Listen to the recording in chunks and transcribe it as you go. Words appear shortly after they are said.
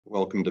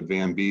Welcome to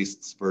Van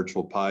Beest's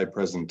Virtual Pi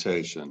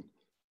presentation.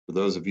 For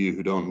those of you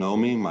who don't know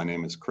me, my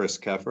name is Chris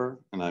Keffer,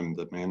 and I'm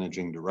the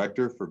Managing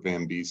Director for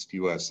Van Beest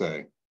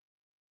USA.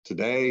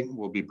 Today,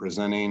 we'll be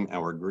presenting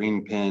our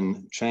green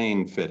pin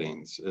chain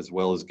fittings, as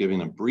well as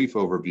giving a brief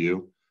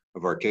overview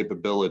of our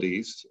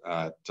capabilities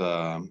at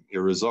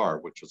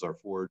Irizar, which is our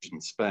forge in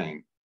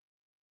Spain.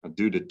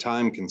 Due to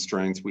time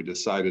constraints, we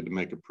decided to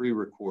make a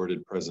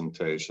pre-recorded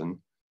presentation.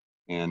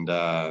 And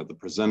the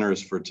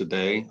presenters for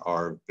today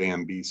are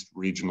Van Beest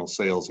Regional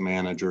Sales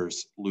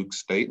Managers Luke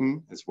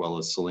Staten, as well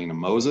as Selena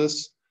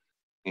Moses,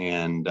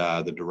 and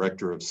the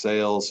Director of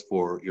Sales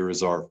for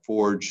Irizar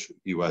Forge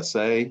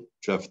USA,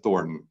 Jeff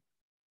Thornton.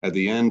 At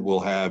the end, we'll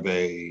have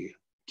a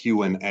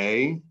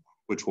Q&A,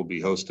 which will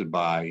be hosted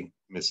by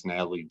Miss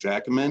Natalie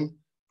Jacquemin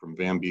from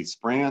Van Beest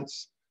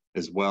France,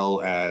 as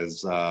well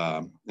as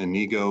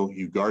Inigo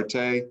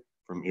Ugarte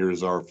from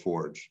Irizar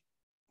Forge.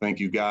 Thank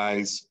you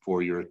guys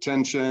for your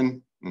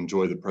attention.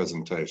 Enjoy the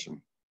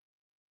presentation.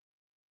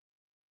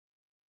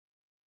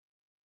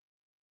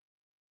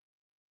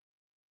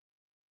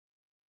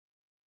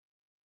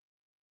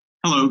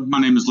 Hello, my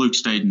name is Luke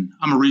Staten.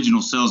 I'm a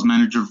regional sales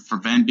manager for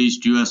Van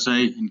Beest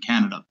USA in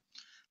Canada.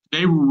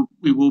 Today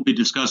we will be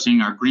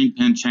discussing our green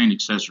pin chain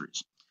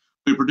accessories.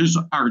 We produce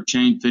our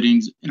chain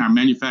fittings in our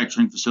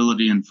manufacturing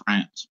facility in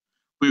France.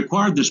 We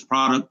acquired this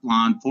product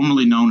line,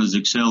 formerly known as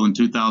Excel, in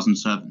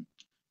 2007.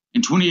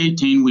 In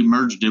 2018, we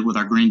merged it with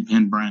our green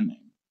pin brand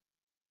name.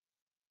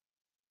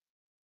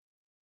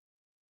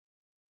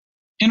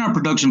 In our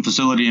production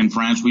facility in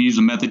France, we use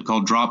a method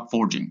called drop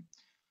forging.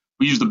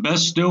 We use the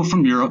best steel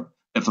from Europe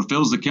that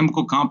fulfills the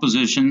chemical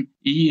composition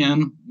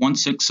EN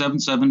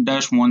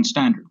 1677-1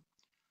 standard.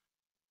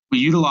 We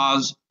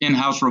utilize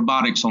in-house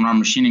robotics on our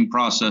machining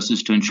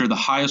processes to ensure the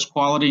highest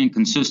quality and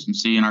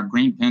consistency in our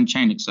green pin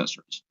chain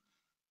accessories.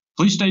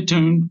 Please stay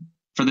tuned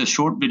for this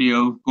short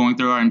video going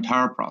through our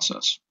entire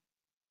process.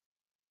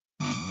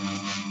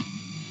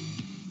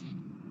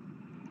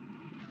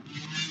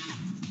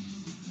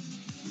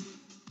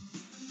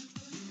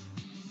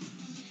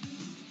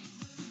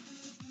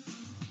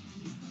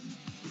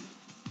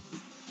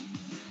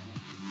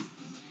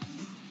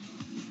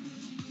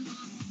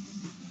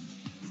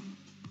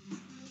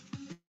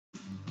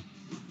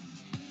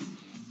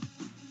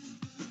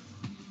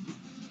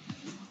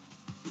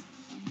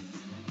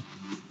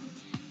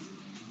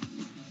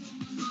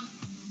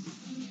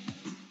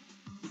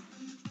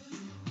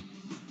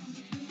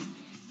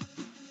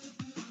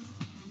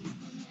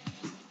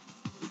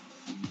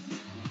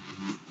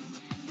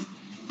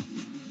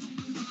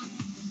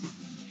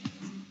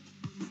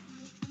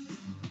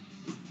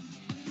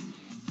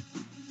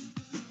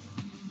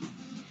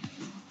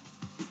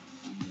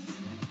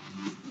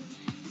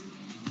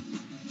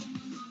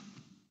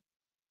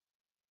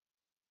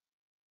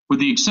 With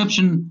the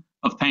exception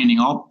of painting,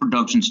 all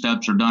production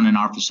steps are done in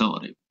our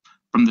facility,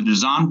 from the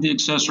design of the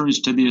accessories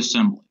to the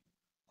assembly.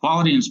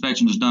 Quality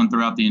inspection is done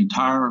throughout the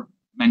entire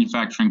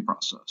manufacturing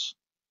process.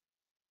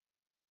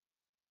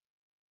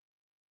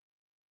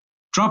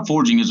 Drop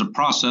forging is a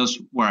process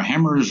where a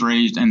hammer is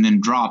raised and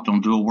then dropped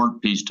onto a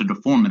workpiece to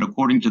deform it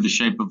according to the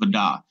shape of a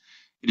die.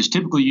 It is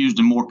typically used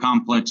in more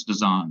complex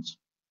designs.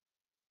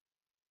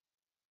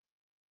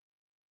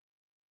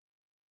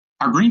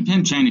 Our green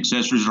pin chain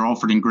accessories are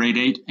offered in grade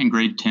 8 and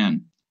grade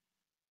 10.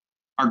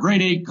 Our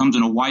grade 8 comes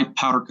in a white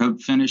powder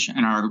coat finish,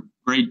 and our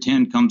grade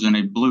 10 comes in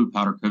a blue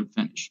powder coat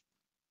finish.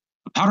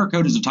 A powder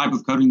coat is a type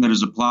of coating that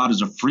is applied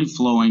as a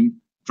free-flowing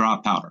dry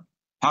powder.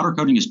 Powder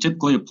coating is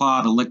typically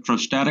applied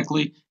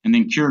electrostatically and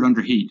then cured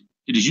under heat.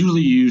 It is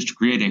usually used to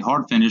create a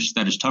hard finish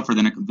that is tougher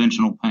than a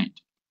conventional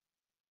paint.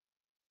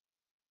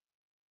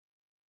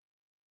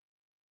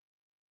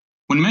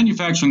 When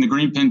manufacturing the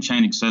green pin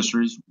chain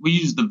accessories, we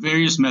use the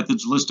various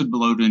methods listed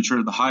below to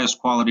ensure the highest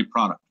quality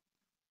product.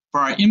 For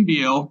our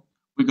MBL,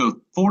 we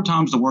go 4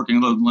 times the working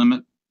load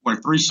limit, where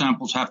 3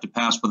 samples have to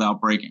pass without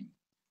breaking.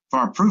 For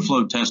our proof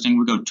load testing,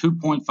 we go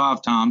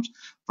 2.5 times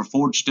for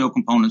forged steel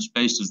components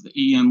based as the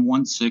EN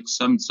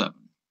 1677.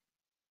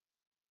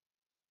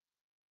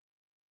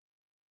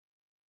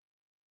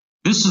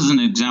 This is an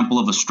example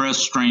of a stress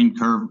strain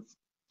curve.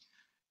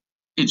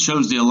 It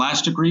shows the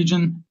elastic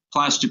region,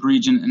 plastic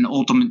region, and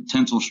ultimate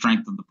tensile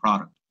strength of the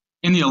product.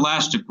 In the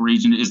elastic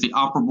region is the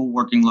operable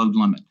working load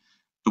limit,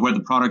 to where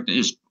the product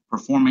is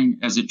performing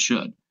as it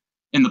should.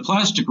 In the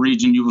plastic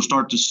region, you will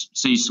start to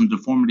see some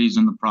deformities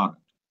in the product.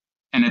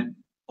 And at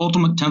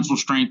ultimate tensile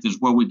strength is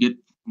where we get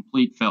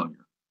complete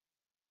failure.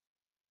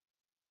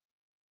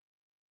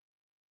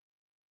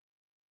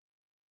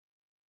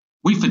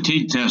 We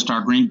fatigue test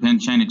our green pin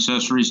chain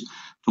accessories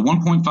to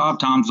 1.5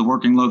 times the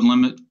working load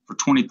limit for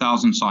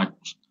 20,000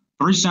 cycles.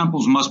 3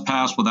 samples must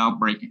pass without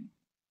breaking.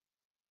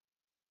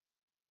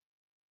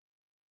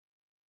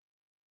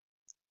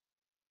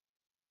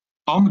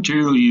 All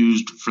material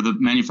used for the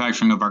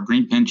manufacturing of our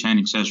green pin chain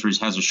accessories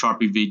has a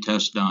Sharpie V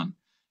test done.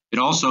 It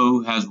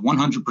also has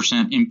 100%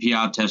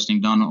 MPI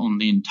testing done on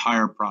the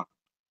entire product.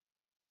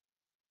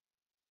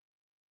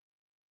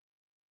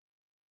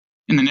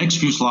 In the next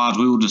few slides,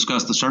 we will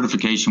discuss the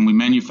certification we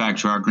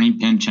manufacture our green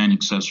pin chain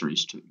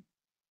accessories to.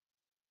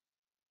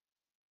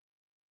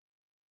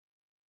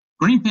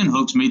 Green pin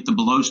hooks meet the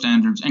below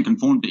standards and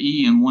conform to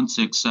EN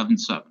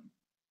 1677.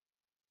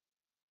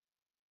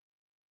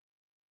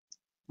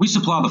 We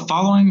supply the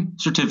following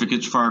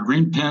certificates for our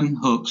green pin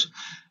hooks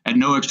at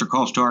no extra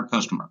cost to our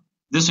customer.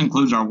 This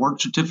includes our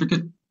work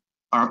certificate,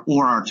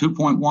 or our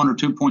 2.1 or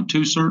 2.2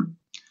 cert,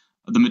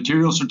 the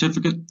material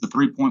certificate, the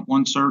 3.1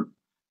 cert,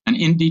 an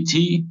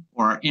NDT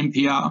or our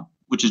MPI,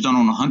 which is done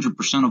on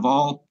 100% of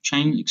all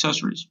chain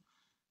accessories,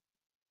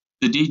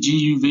 the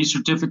DGUV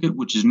certificate,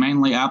 which is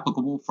mainly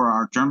applicable for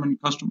our German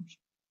customers,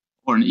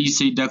 or an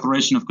EC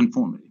declaration of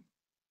conformity.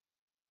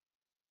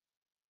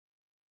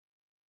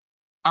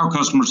 Our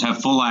customers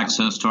have full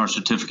access to our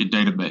certificate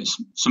database.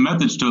 Some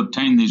methods to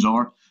obtain these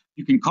are,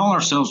 you can call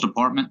our sales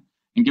department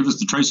and give us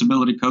the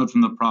traceability code from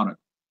the product,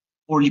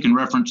 or you can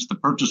reference the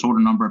purchase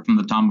order number from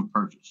the time of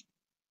purchase.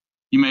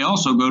 You may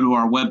also go to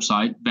our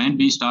website,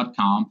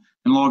 vanbeest.com,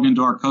 and log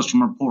into our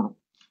customer portal.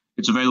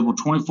 It's available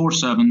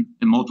 24/7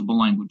 in multiple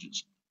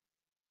languages.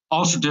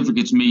 All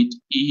certificates meet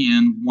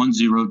EN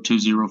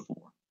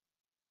 10204.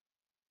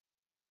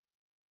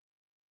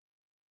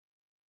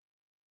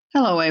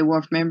 Hello,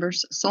 AWRF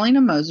members. Selena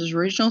Moses,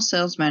 Regional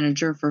Sales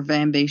Manager for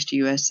Van Beest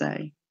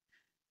USA.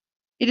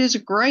 It is a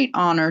great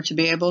honor to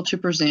be able to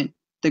present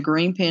the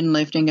green pin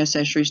lifting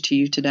accessories to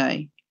you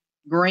today.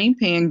 Green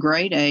pin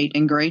grade 8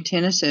 and grade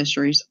 10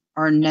 accessories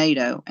are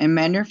NATO and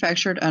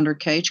manufactured under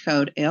cage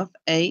code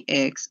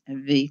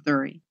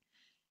FAXV3.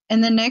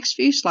 In the next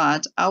few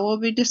slides, I will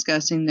be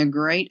discussing the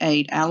grade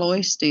 8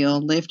 alloy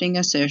steel lifting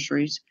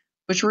accessories,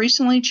 which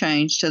recently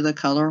changed to the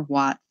color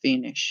white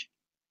finish.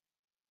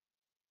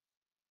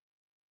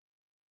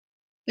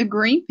 The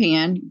green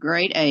pin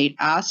grade 8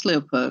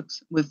 slip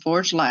hooks with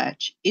forged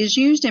latch is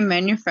used in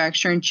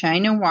manufacturing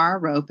chain and wire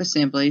rope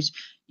assemblies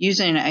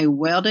using a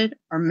welded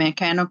or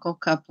mechanical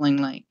coupling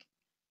link.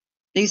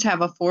 These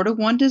have a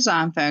 4:1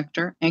 design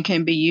factor and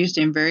can be used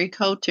in very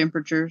cold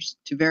temperatures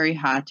to very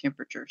high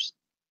temperatures.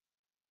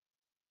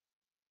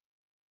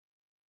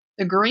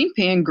 The green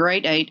pin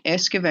grade 8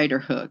 excavator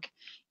hook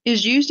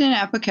is used in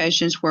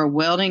applications where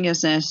welding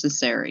is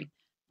necessary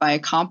by a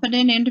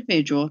competent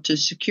individual to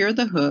secure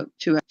the hook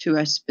to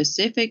a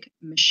specific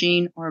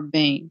machine or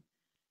beam.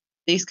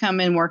 These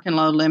come in working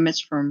load limits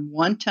from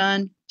 1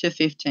 ton to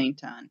 15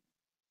 ton.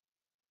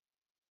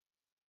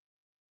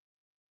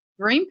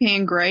 Green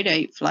pin grade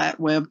 8 flat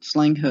web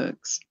sling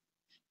hooks.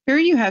 Here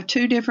you have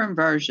two different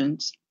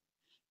versions.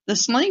 The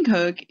sling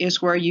hook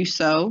is where you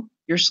sew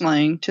your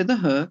sling to the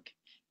hook,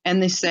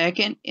 and the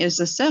second is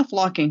the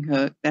self-locking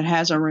hook that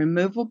has a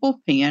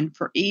removable pin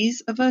for ease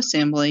of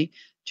assembly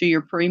to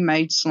your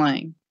pre-made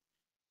sling.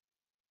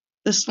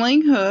 The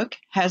sling hook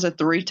has a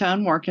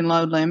 3-ton working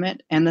load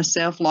limit, and the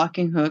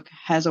self-locking hook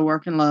has a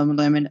working load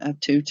limit of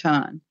 2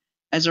 ton.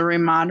 As a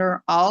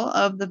reminder, all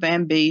of the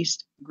Van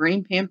Beest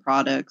green pin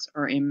products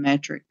are in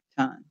metric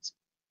tons.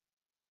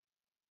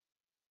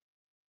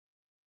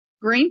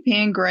 Green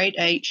pin grade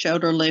 8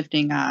 shoulder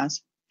lifting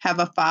eyes have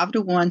a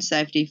 5:1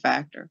 safety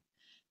factor.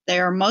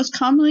 They are most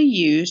commonly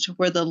used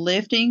where the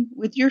lifting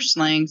with your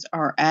slings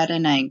are at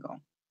an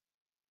angle.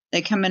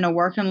 They come in a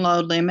working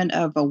load limit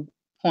of a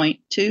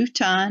 0.2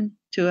 ton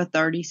to a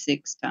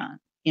 36 ton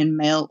in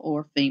male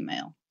or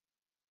female.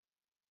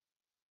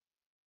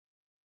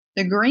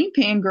 The green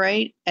pin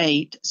grade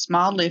 8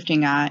 small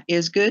lifting eye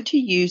is good to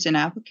use in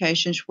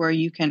applications where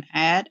you can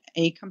add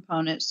a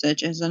component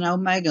such as an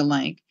omega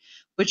link,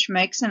 which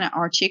makes an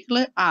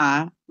articulate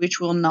eye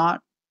which will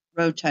not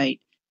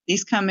rotate.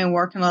 These come in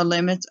working load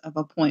limits of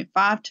a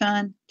 0.5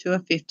 ton to a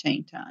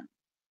 15 ton.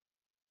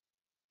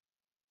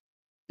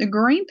 The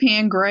green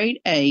pin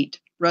grade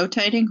 8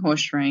 rotating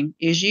horse ring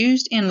is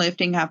used in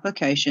lifting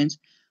applications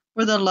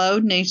where the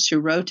load needs to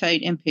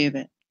rotate and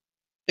pivot.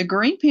 The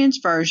green pin's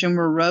version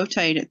will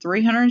rotate at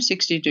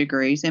 360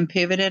 degrees and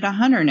pivot at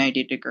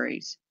 180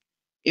 degrees.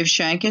 If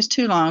shank is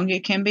too long,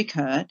 it can be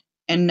cut,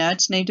 and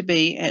nuts need to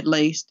be at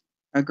least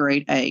a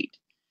grade 8.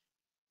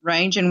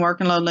 Range and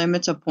working load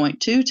limits of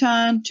 0.2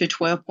 ton to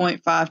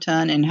 12.5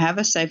 ton and have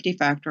a safety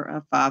factor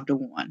of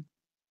 5:1.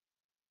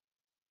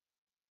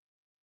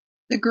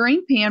 The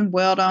green pin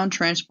weld-on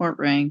transport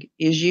ring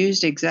is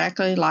used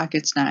exactly like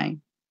its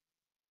name.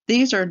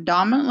 These are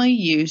dominantly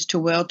used to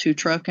weld to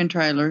truck and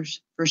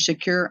trailers for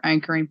secure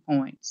anchoring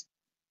points.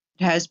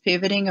 It has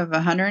pivoting of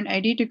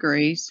 180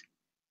 degrees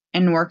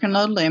and working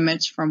load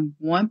limits from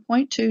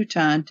 1.2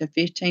 ton to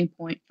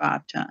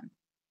 15.5 ton.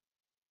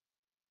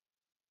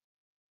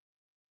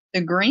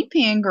 The green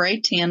pin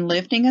grade 10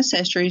 lifting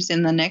accessories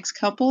in the next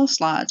couple of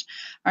slides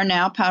are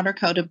now powder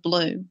coated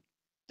blue.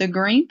 The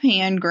green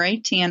pin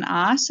grade 10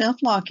 eye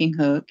self-locking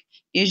hook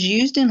is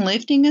used in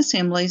lifting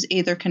assemblies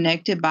either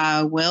connected by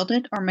a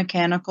welded or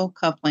mechanical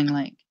coupling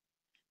link.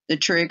 The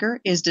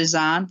trigger is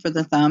designed for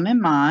the thumb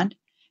in mind,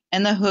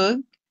 and the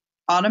hook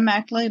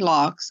automatically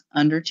locks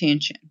under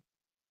tension.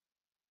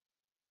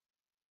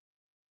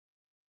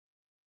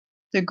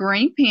 The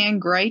green pin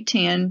grade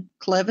 10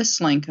 clevis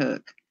sling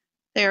hook.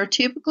 They are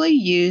typically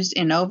used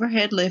in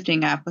overhead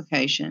lifting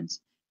applications,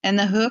 and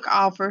the hook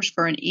offers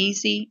for an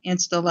easy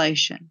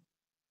installation.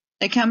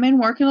 They come in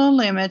working on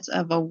limits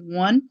of a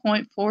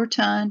 1.4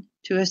 ton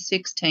to a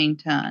 16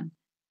 ton.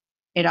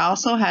 It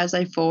also has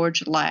a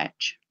forged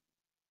latch.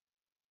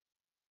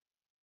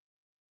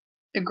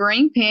 The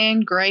green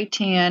pin gray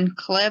tin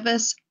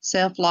clevis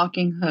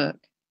self-locking hook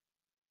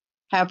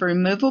have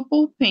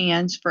removable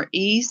pins for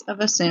ease of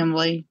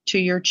assembly to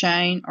your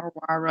chain or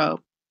wire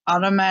rope.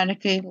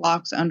 Automatically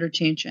locks under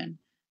tension.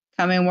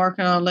 Come in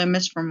working on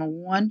limits from a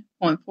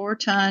 1.4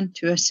 ton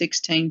to a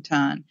 16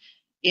 ton.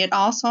 It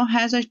also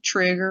has a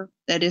trigger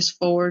that is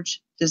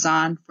forged,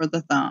 designed for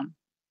the thumb.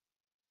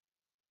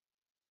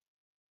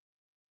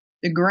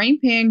 The green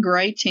pin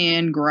gray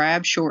tin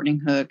grab shortening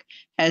hook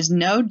has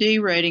no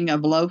D-rating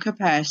of low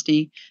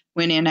capacity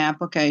when in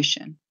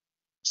application.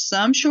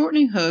 Some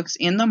shortening hooks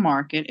in the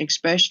market,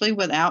 especially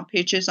without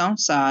pitches on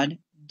side,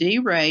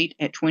 D-rate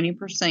at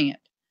 20%.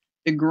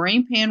 The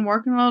green pin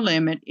working on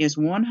limit is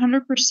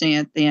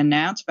 100% the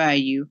announced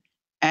value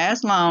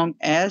as long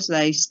as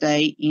they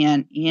stay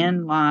in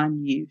inline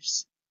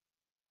use.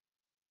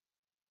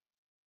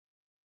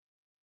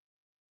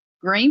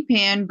 Green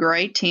pin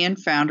gray tin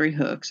foundry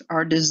hooks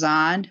are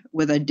designed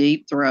with a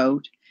deep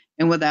throat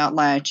and without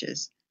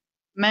latches,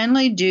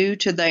 mainly due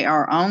to they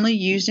are only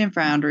used in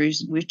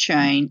foundries with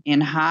chain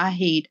in high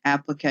heat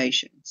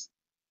applications.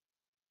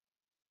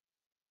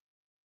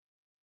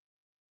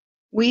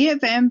 We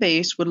at Van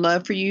Beest would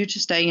love for you to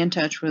stay in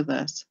touch with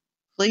us.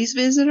 Please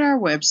visit our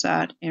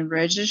website and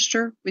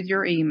register with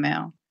your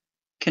email.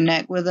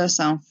 Connect with us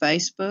on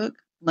Facebook,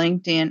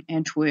 LinkedIn,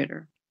 and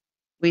Twitter.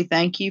 We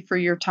thank you for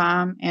your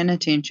time and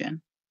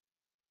attention.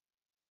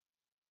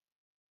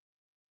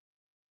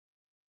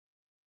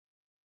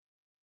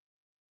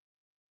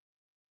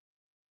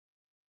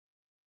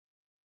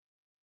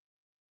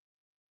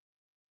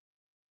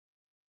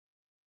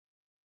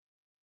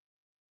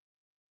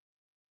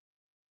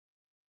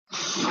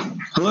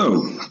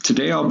 Hello,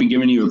 today I'll be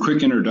giving you a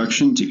quick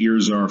introduction to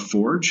AWRF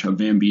Forge, a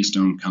Van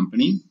Beest-owned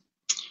company.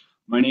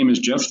 My name is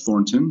Jeff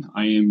Thornton.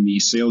 I am the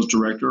sales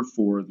director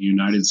for the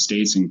United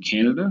States and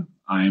Canada.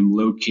 I am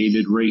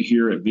located right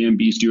here at Van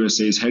Beest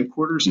USA's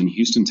headquarters in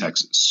Houston,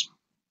 Texas.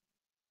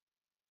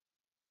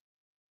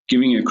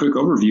 Giving a quick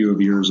overview of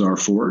AWRF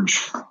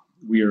Forge.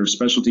 We are a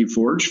specialty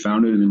forge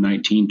founded in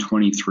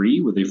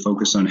 1923 with a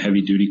focus on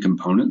heavy-duty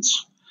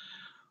components.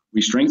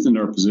 We strengthened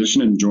our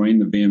position and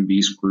joined the Van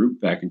Beest Group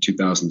back in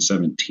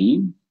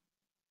 2017.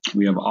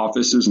 We have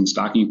offices and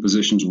stocking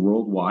positions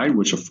worldwide,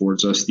 which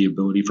affords us the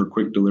ability for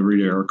quick delivery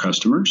to our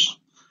customers.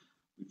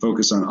 We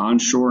focus on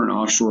onshore and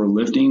offshore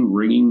lifting,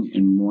 rigging,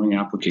 and mooring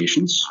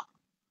applications.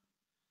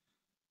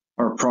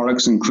 Our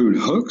products include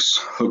hooks,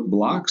 hook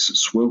blocks,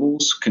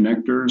 swivels,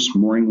 connectors,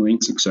 mooring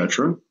links,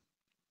 etc.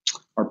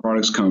 Our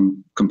products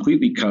come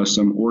completely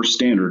custom or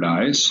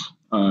standardized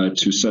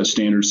to such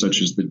standards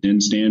such as the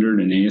DIN standard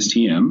and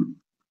ASTM.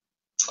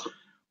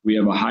 We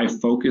have a high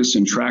focus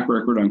and track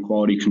record on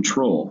quality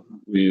control,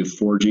 with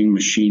forging,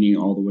 machining,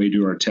 all the way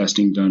to our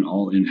testing done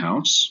all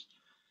in-house.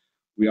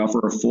 We offer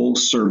a full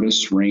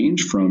service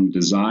range from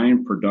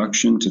design,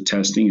 production, to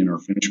testing in our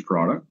finished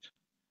product.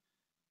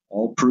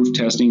 All proof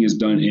testing is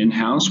done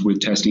in-house with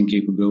testing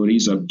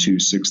capabilities up to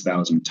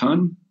 6,000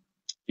 ton.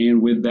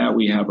 And with that,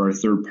 we have our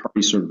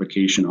third-party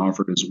certification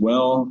offered as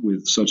well,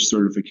 with such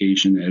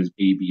certification as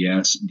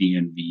ABS,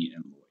 DNV,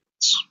 and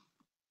Lloyd's.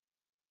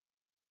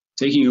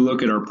 Taking a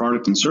look at our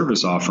product and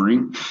service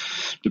offering,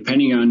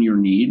 depending on your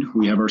need,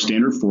 we have our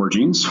standard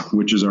forgings,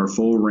 which is our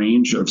full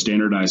range of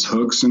standardized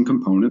hooks and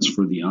components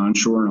for the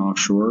onshore and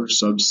offshore,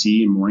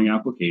 subsea, and mooring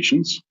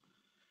applications,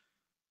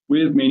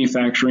 with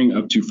manufacturing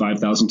up to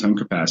 5,000 ton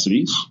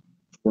capacities.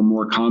 For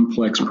more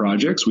complex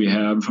projects, we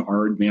have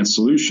our advanced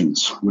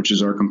solutions, which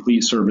is our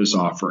complete service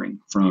offering,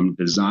 from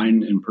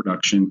design and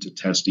production to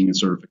testing and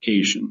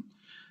certification.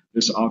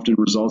 This often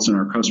results in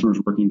our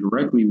customers working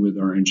directly with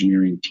our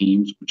engineering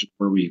teams, which is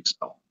where we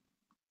excel.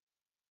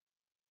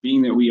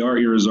 Being that we are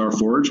AWRF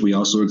Forge, we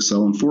also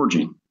excel in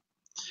forging.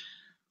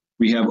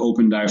 We have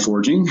open die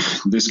forging.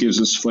 This gives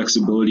us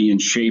flexibility in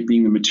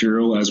shaping the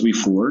material as we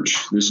forge.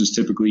 This is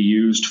typically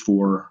used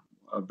for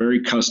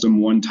very custom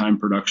one-time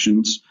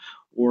productions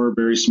or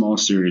very small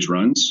series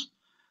runs.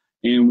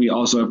 And we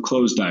also have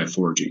closed die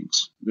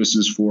forgings. This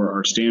is for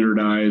our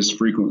standardized,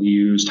 frequently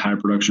used, high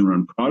production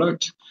run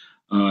product.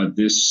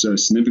 This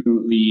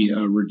significantly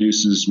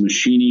reduces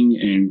machining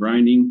and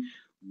grinding,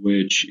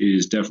 which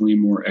is definitely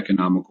more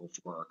economical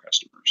for our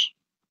customers.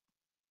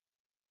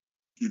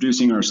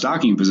 Introducing our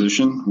stocking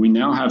position, we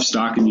now have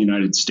stock in the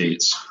United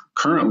States.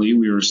 Currently,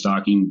 we are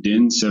stocking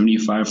DIN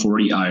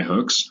 7540I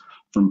hooks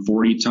from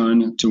 40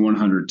 ton to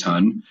 100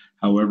 ton.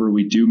 However,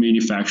 we do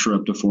manufacture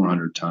up to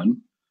 400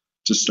 ton.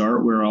 To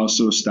start, we're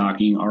also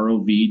stocking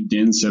ROV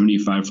DIN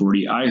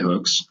 7540I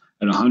hooks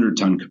at 100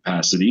 ton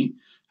capacity.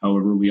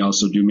 However, we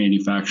also do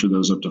manufacture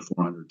those up to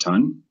 400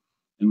 ton.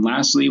 And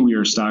lastly, we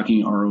are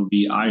stocking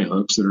ROV I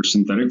hooks that are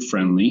synthetic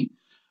friendly.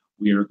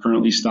 We are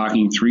currently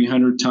stocking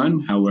 300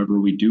 ton. However,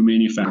 we do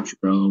manufacture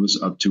those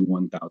up to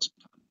 1,000 ton.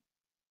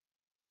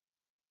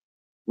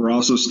 We're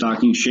also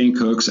stocking shank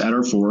hooks at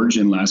our forge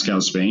in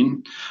Lascaux,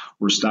 Spain.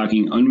 We're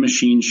stocking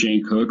unmachined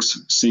shank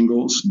hooks,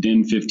 singles,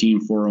 DIN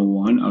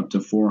 15401 up to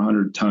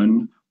 400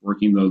 ton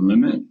working load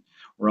limit.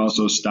 We're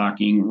also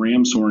stocking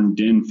ramshorn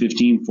DIN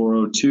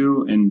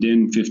 15402 and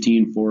DIN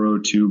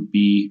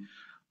 15402B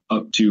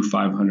up to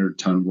 500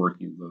 ton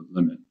working load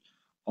limit.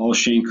 All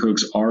shank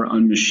hooks are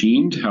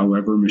unmachined.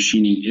 However,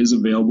 machining is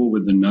available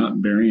with the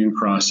nut, bearing, and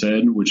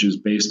crosshead, which is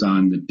based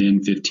on the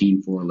DIN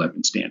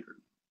 15411 standard.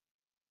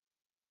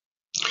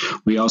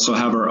 We also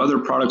have our other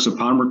products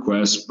upon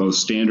request, both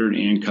standard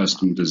and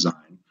custom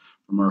design,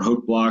 from our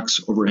hook blocks,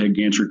 overhead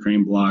gantry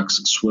crane blocks,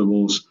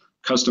 swivels,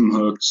 custom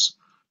hooks,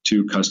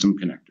 to custom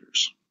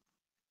connectors.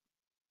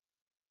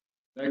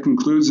 That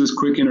concludes this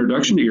quick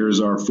introduction to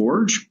Irizar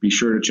Forge. Be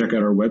sure to check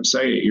out our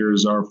website at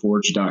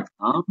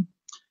irizarforge.com.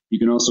 You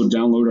can also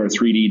download our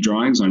 3D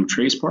drawings on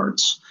trace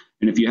parts.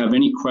 And if you have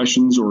any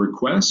questions or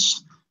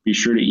requests, be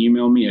sure to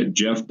email me at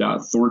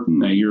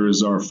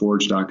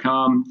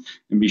jeff.thornton@irizarforge.com.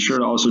 And be sure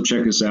to also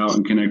check us out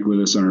and connect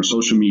with us on our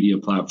social media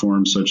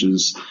platforms such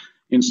as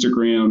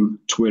Instagram,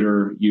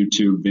 Twitter,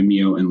 YouTube,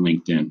 Vimeo, and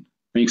LinkedIn.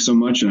 Thanks so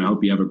much, and I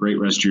hope you have a great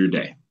rest of your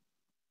day.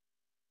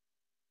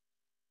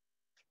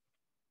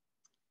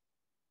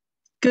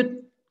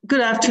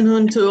 Good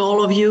afternoon to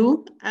all of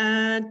you.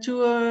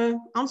 To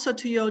answer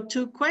to your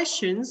two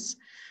questions,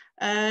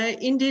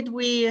 indeed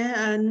we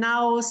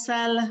now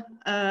sell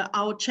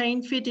our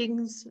chain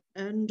fittings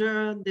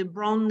under the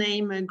brand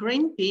name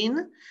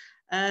Greenpin.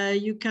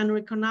 You can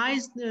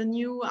recognize the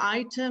new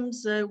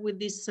items with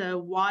this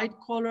white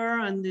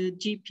color and the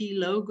GP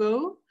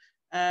logo,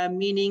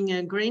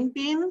 meaning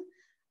Greenpin.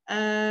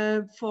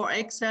 For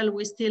Excel,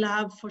 we still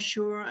have for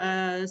sure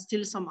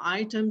still some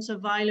items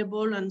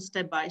available, and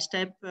step by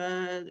step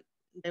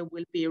they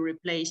will be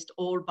replaced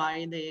all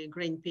by the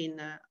Greenpin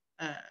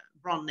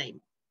brand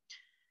name.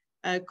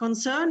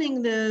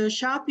 Concerning the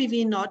Sharpie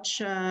V-notch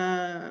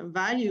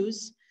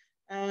values,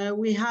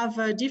 we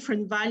have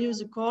different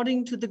values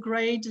according to the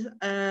grade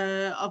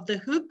of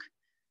the hook.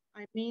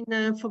 I mean,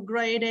 for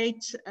grade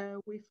 8,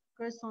 we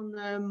focus on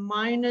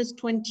minus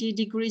 20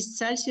 degrees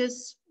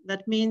Celsius.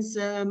 That means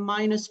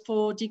minus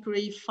 4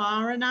 degrees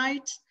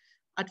Fahrenheit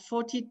at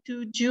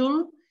 42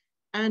 joule,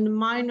 and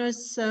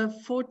minus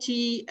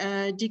 40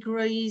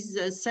 degrees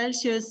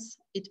Celsius.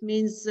 It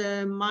means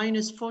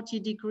minus 40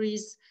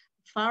 degrees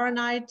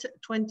Fahrenheit,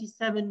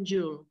 27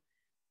 joule.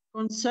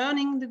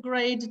 Concerning the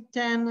grade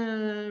 10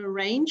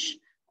 range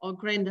or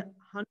grade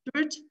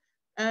 100,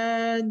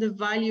 the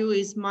value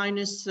is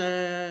minus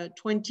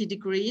 20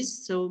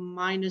 degrees, so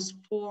minus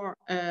 4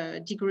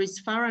 degrees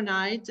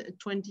Fahrenheit,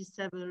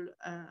 27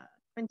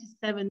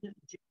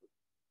 joule.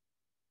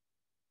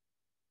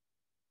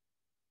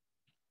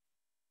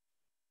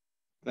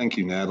 Thank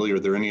you, Natalie. Are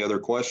there any other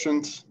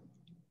questions?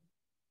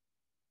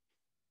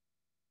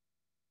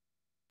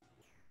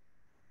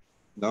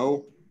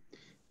 No?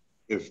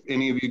 If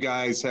any of you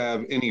guys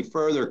have any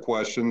further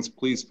questions,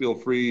 please feel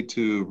free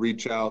to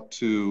reach out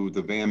to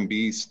the Van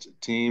Beest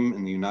team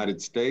in the United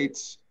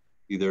States.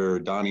 Either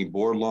Donnie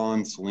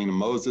Bordelon, Selena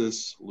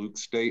Moses, Luke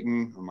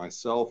Staten, or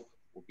myself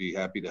will be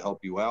happy to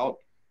help you out.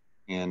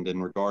 And in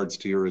regards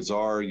to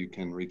Irizar, you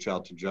can reach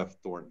out to Jeff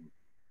Thornton.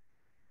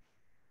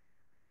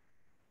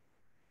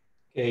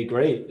 Okay,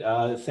 great.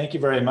 Thank you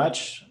very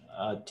much,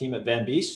 team at Van Beest.